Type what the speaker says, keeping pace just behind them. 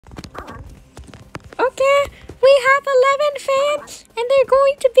Okay, we have 11 fans, and they're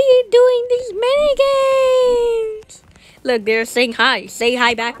going to be doing these mini games. Look, they're saying hi. Say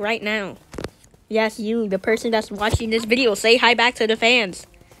hi back right now. Yes, you, the person that's watching this video, say hi back to the fans.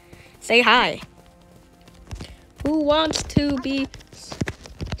 Say hi. Who wants to be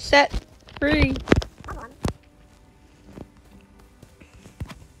set free?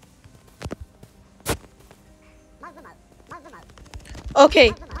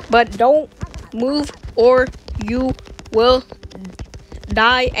 Okay, but don't move or you will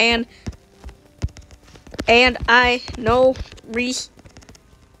die, and I know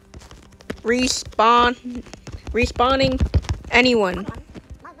respawning anyone.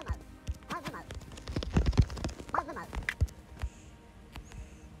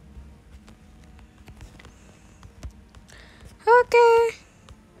 Okay,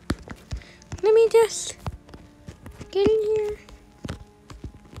 let me just get in here.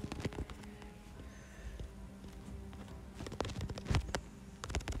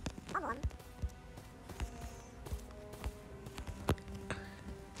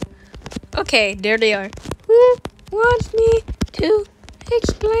 Okay, there they are. Who wants me to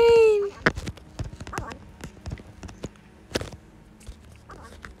explain?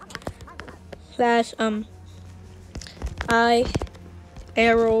 Slash I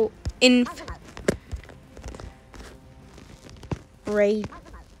arrow in rage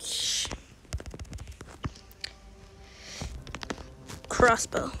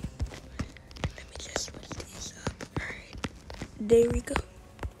crossbow. Let me just switch these up. Alright, there we go.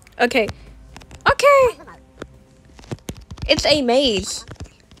 Okay. It's a maze,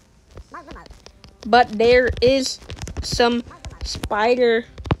 but there is some spider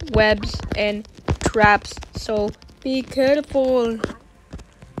webs and traps, so be careful.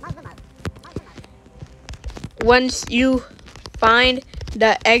 Once you find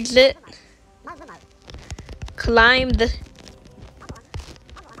the exit, climb the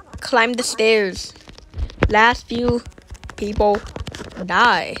stairs. Last few people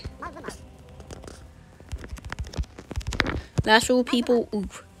die. Last few people,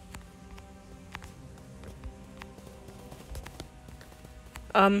 oof.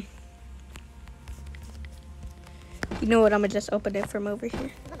 You know what? I'm gonna just open it from over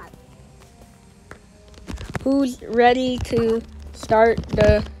here. Who's ready to start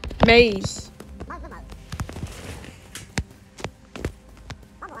the maze?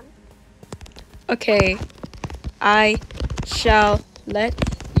 Okay, I shall let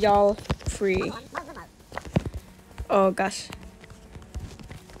y'all free. Oh gosh.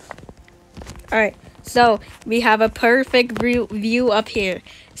 Alright, so we have a perfect view up here.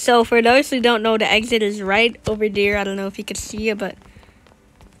 So for those who don't know, the exit is right over there. I don't know if you could see it, but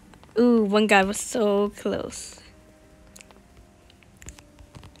ooh, one guy was so close.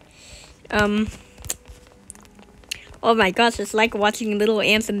 Oh my gosh, it's like watching little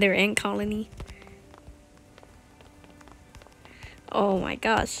ants in their ant colony. Oh my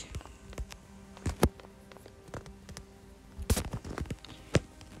gosh.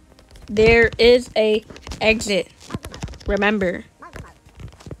 There is a exit. Remember.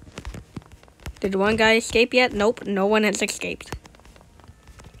 Did one guy escape yet? Nope, no one has escaped.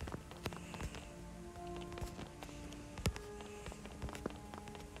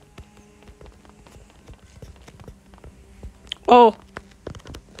 Oh.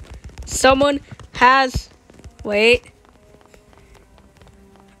 Someone has... Wait.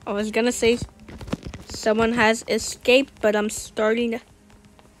 I was gonna say someone has escaped, but I'm starting to...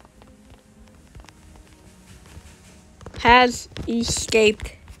 Has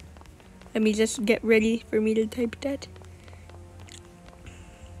escaped. Let me just get ready for me to type that.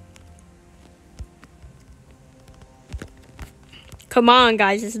 Come on,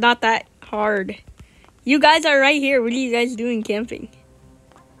 guys. It's not that hard. You guys are right here. What are you guys doing camping?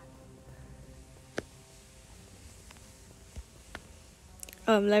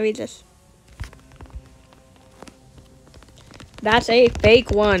 Let me just... That's a fake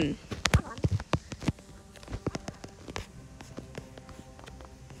one.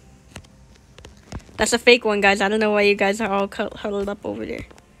 That's a fake one, guys. I don't know why you guys are all huddled up over there.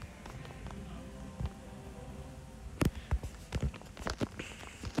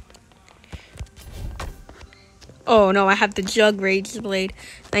 Oh no, I have the jug rage blade.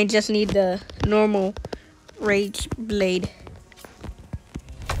 I just need the normal rage blade.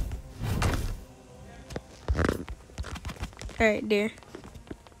 Alright, there.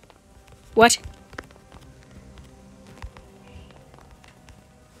 What?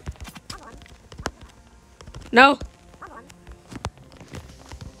 No.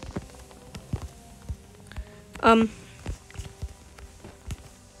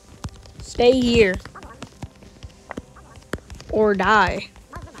 Stay here. or die.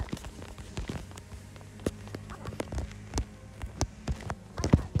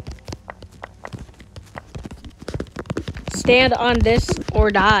 Stand on this or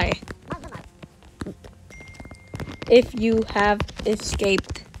die. If you have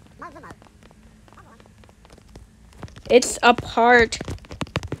escaped. It's a part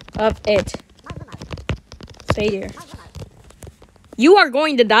of it. Stay here. You are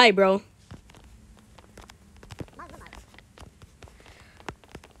going to die, bro.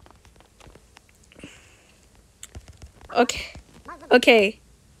 Okay. Okay.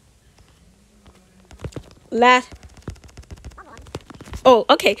 Oh,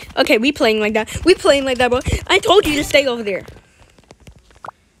 okay. Okay, we playing like that. We playing like that, bro. I told you to stay over there.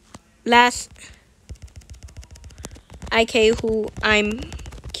 Last IK who I'm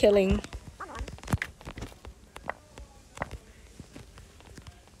killing.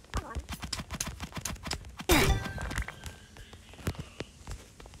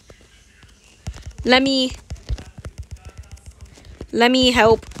 Let me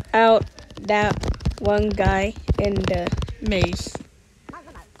help out that one guy in the maze.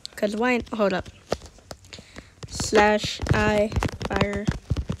 Cause why? Hold up. /I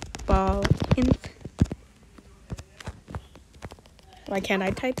fireball inf. Why can't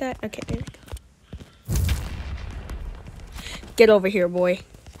I type that? Okay, there we go. Get over here, boy.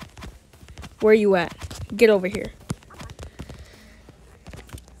 Where you at? Get over here.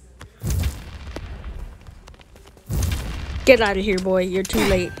 Get out of here, boy. You're too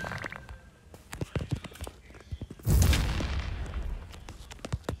late.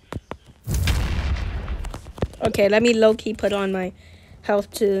 Okay, let me low-key put on my health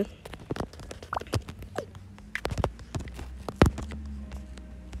too.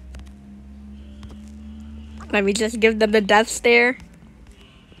 Let me just give them the death stare.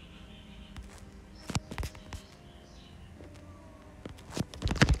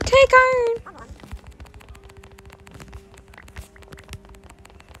 Take iron.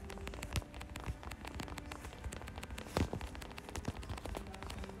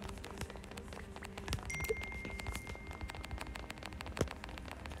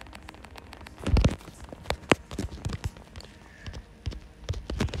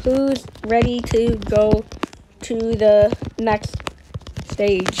 Who's ready to go to the next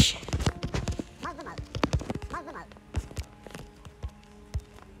stage?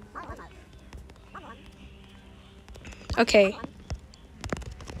 Okay.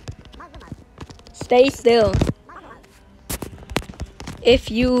 Stay still. If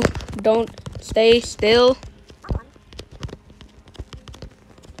you don't stay still,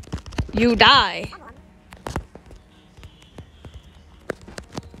 you die.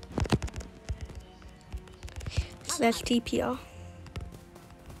 /TPL.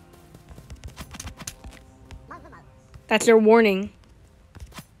 That's your warning.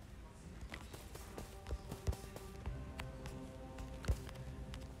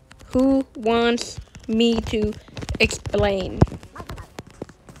 Who wants me to explain?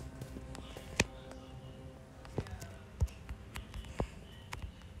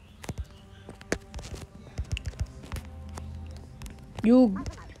 You.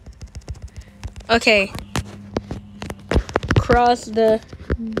 Okay. Cross the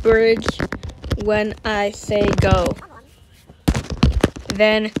bridge when I say go.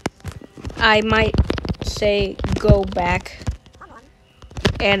 Then I might say go back.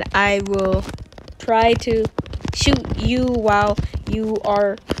 And I will try to shoot you while you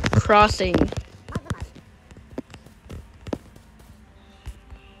are crossing.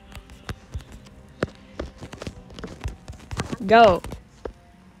 Go.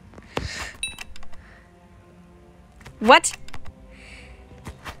 What?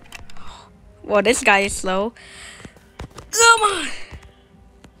 Well, this guy is slow. Come on.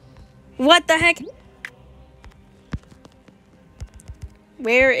 What the heck?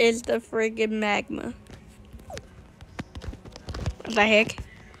 Where is the friggin' magma? What the heck?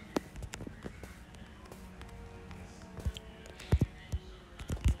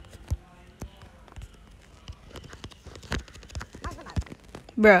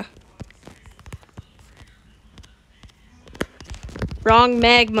 Bruh. Wrong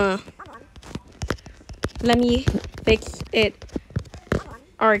magma. Let me fix it.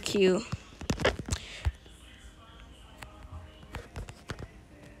 RQ.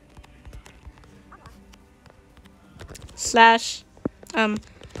 /S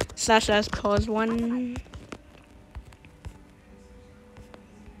pause 1.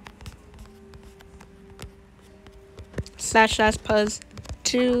 /S pause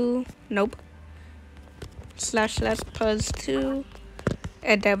 2. Nope. /S pause 2.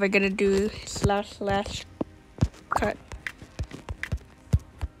 And then we're gonna do // cut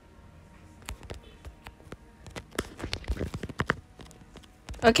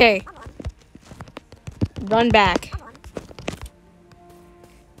Okay. Run back.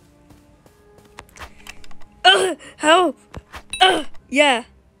 Help! Yeah.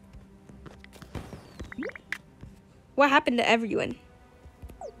 What happened to everyone?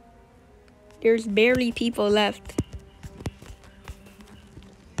 There's barely people left.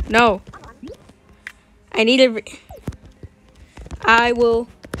 No. I need to. I will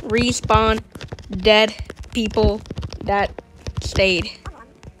respawn dead people that stayed.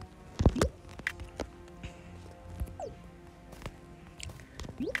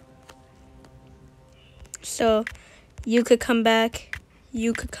 So, you could come back.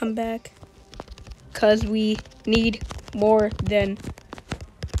 You could come back. Because we need more than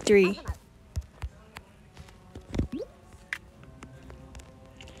 3.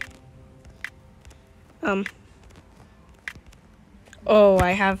 Oh,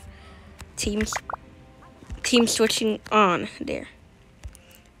 I have team switching on there.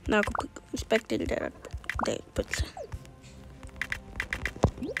 Now go put expected that they put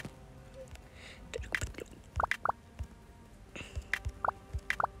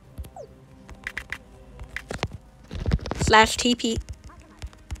slash TP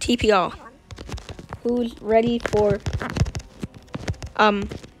all. Who's ready for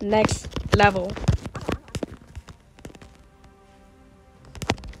next level?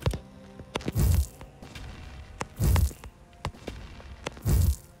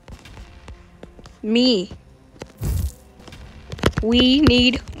 Me. We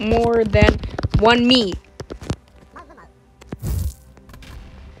need more than 1 me.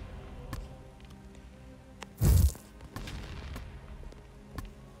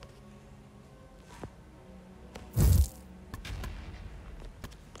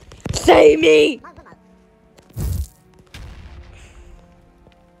 Save me!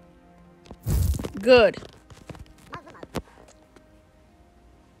 Good.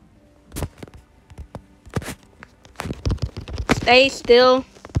 Stay still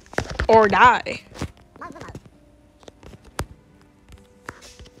or die.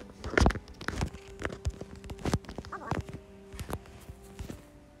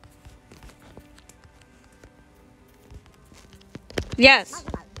 Yes.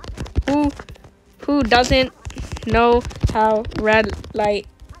 Who doesn't know how red light,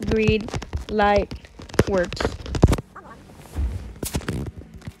 green light works?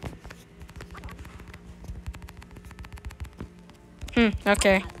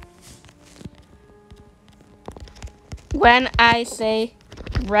 Okay. When I say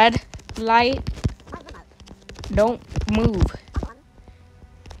red light, don't move.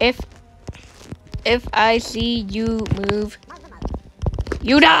 If I see you move,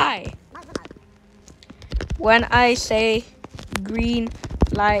 you die. When I say green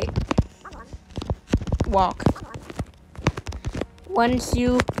light, walk. Once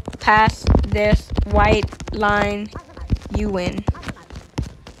you pass this white line, you win.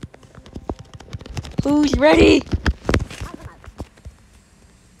 Who's ready?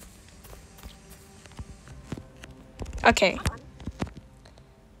 Okay.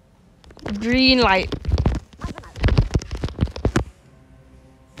 Green light.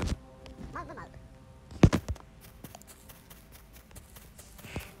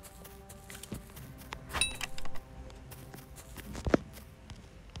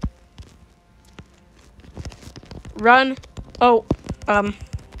 Run. Oh,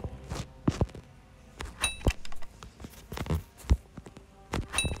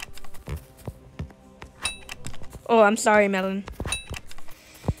 Oh, I'm sorry, Melon.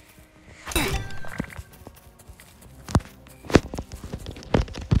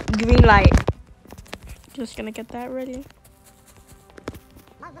 Green light. Just gonna get that ready.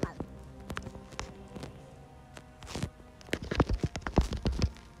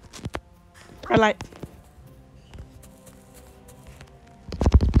 Red light.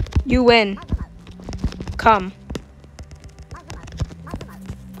 You win. Come.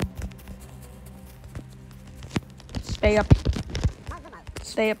 Stay up.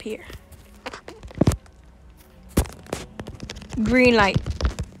 Stay up here. Green light.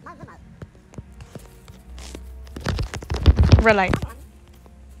 Red light.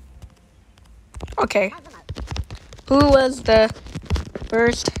 Okay. Who was the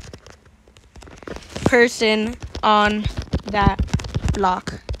first person on that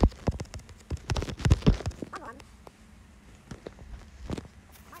block?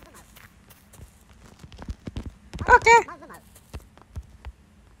 Okay.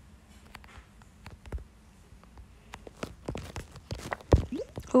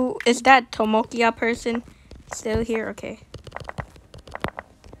 Who is that Tomokia person still here? Okay.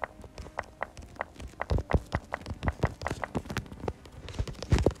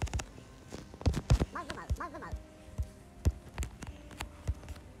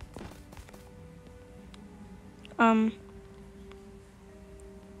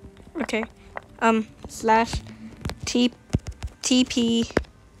 Okay. Slash TP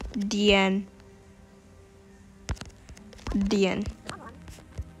DN.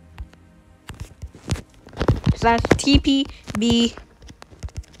 Slash TPB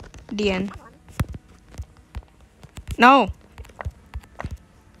DN. No.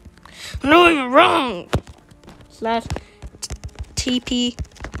 No, you're wrong. Slash TP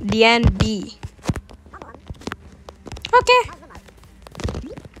DNB. Okay.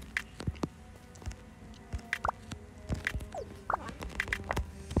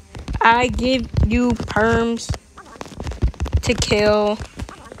 I give you perms to kill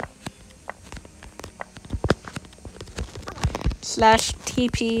slash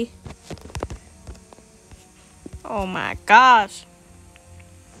TP. Oh my gosh.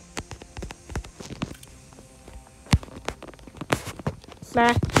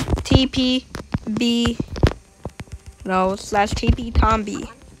 Slash TPB. No, slash TP Tom B.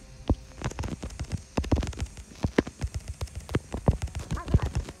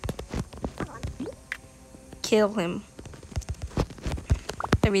 Kill him.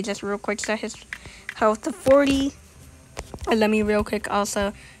 Let me just real quick set his health to 40. And let me real quick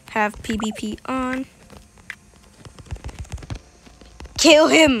also have PvP on. Kill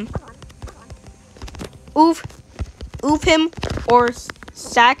him. Oof him or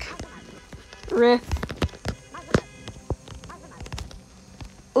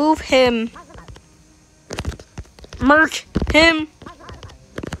oof him. Murk him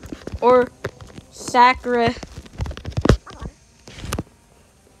or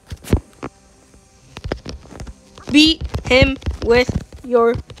beat him with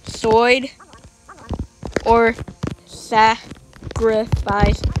your sword or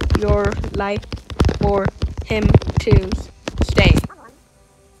sacrifice your life for him to stay.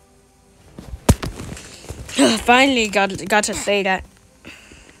 Finally got to say that.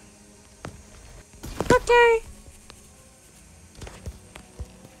 Okay.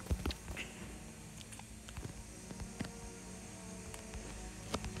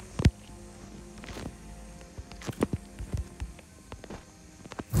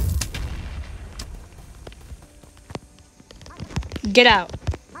 Get out.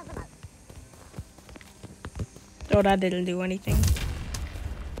 Oh, that didn't do anything.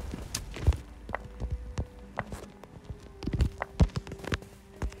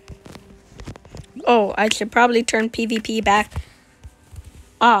 Oh, I should probably turn PvP back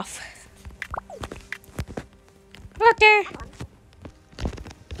off. Okay.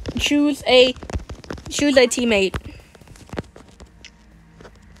 Choose a teammate.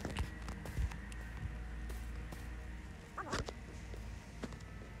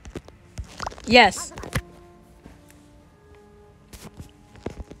 Yes.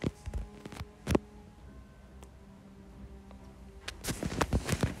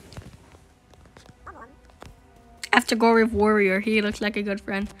 After go with Warrior, he looks like a good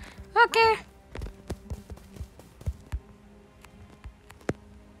friend. Okay.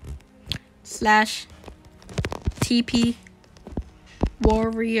 Slash TP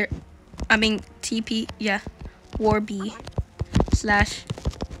Warrior. TP, yeah. War B. Slash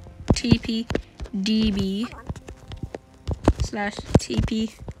TP DB. Slash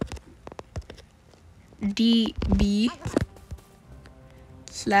TP DB.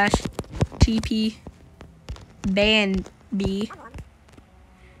 Slash TP Band B.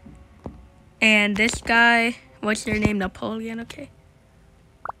 And this guy, what's their name? Napoleon, okay.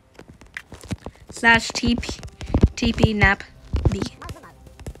 Slash TP Nap B.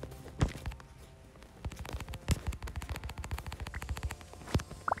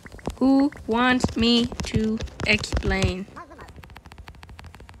 Who wants me to explain?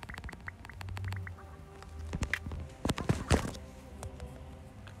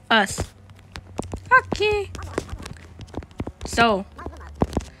 Us. Okay. So,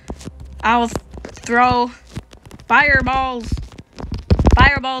 I'll throw fireballs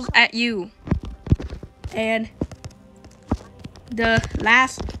at you. And the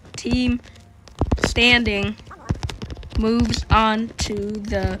last team standing moves on to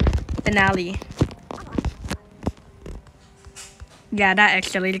the finale. Yeah, that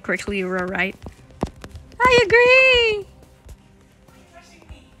escalated quickly, you were right. I agree!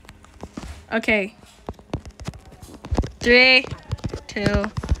 Okay. 3, 2,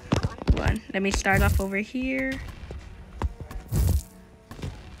 1. Let me start off over here.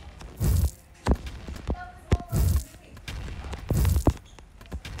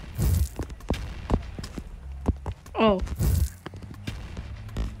 Oh.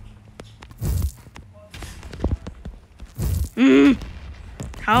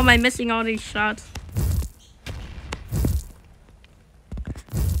 How am I missing all these shots?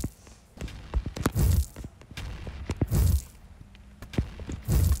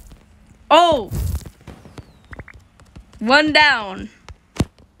 Oh! One down.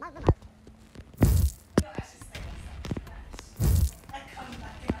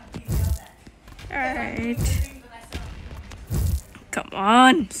 Alright. Come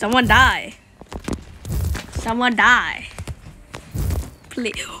on. Someone die. Someone die.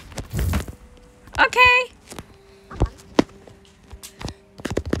 Please. Okay.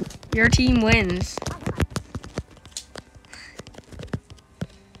 Your team wins.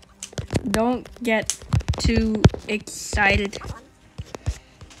 Don't get too excited.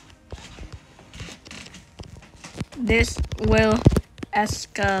 This will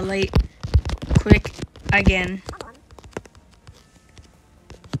escalate quick again.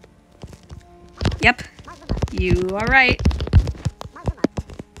 Yep, you are right.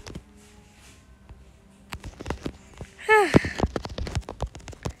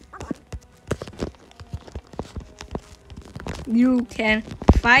 You can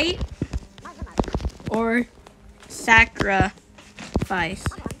fight or sacrifice.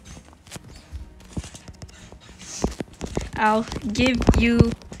 I'll give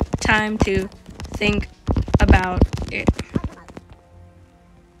you time to think about it.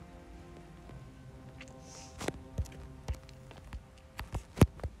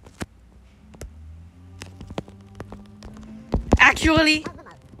 Actually,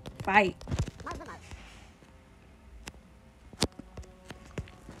 fight.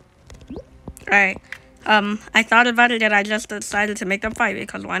 Alright. I thought about it and I just decided to make them fight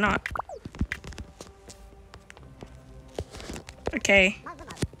because why not? Okay.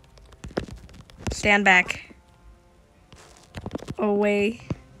 Stand back. Away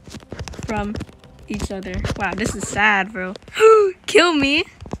from each other. Wow, this is sad, bro. Kill me.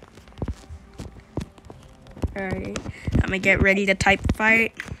 Alright. I'm gonna get ready to type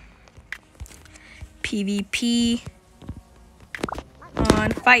fight. PvP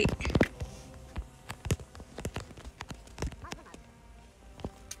on fight.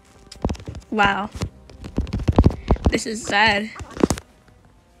 Wow. This is sad.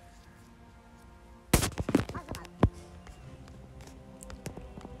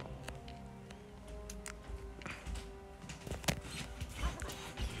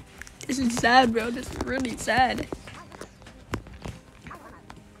 This is sad, bro. This is really sad.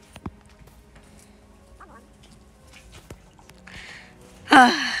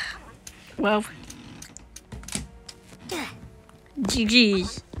 Well,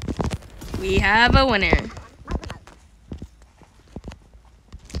 GG's. We have a winner.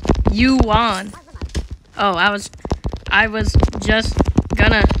 You won. Oh, I was just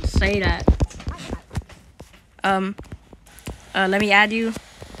gonna say that. Let me add you.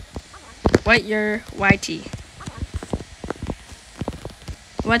 What your YT?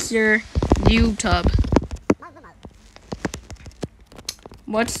 What's your YouTube?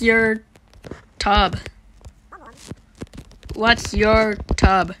 What's your tub? What's your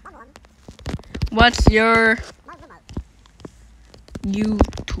tub? What's your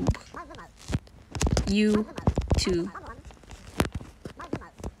YouTube? YouTube.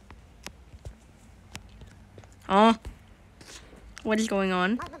 Huh? What is going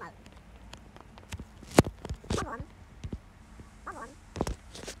on?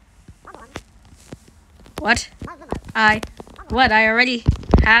 What? I already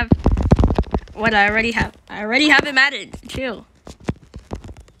have. What I already have. I already have him added. Chill.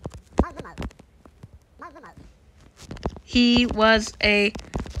 He was a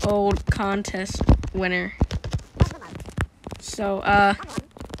old contest winner. So,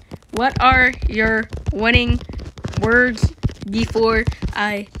 what are your winning words before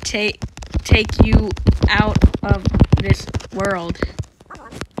I take you out of this world?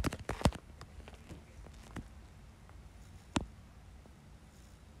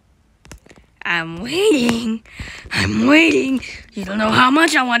 I'm waiting. I'm waiting. You don't know how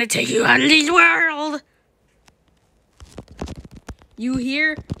much I want to take you out of this world. You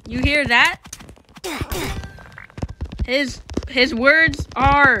hear that? His words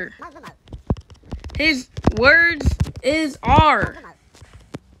are. His words are.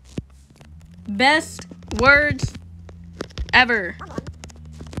 Best words ever.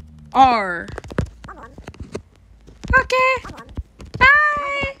 Are. Okay.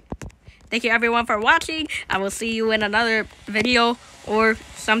 Bye. Thank you everyone for watching. I will see you in another video or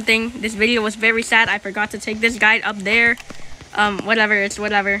something. This video was very sad. I forgot to take this guide up there. Whatever, it's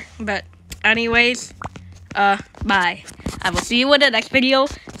whatever. But anyways, bye. I will see you in the next video.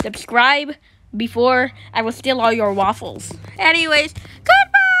 Subscribe before I will steal all your waffles. Anyways, go!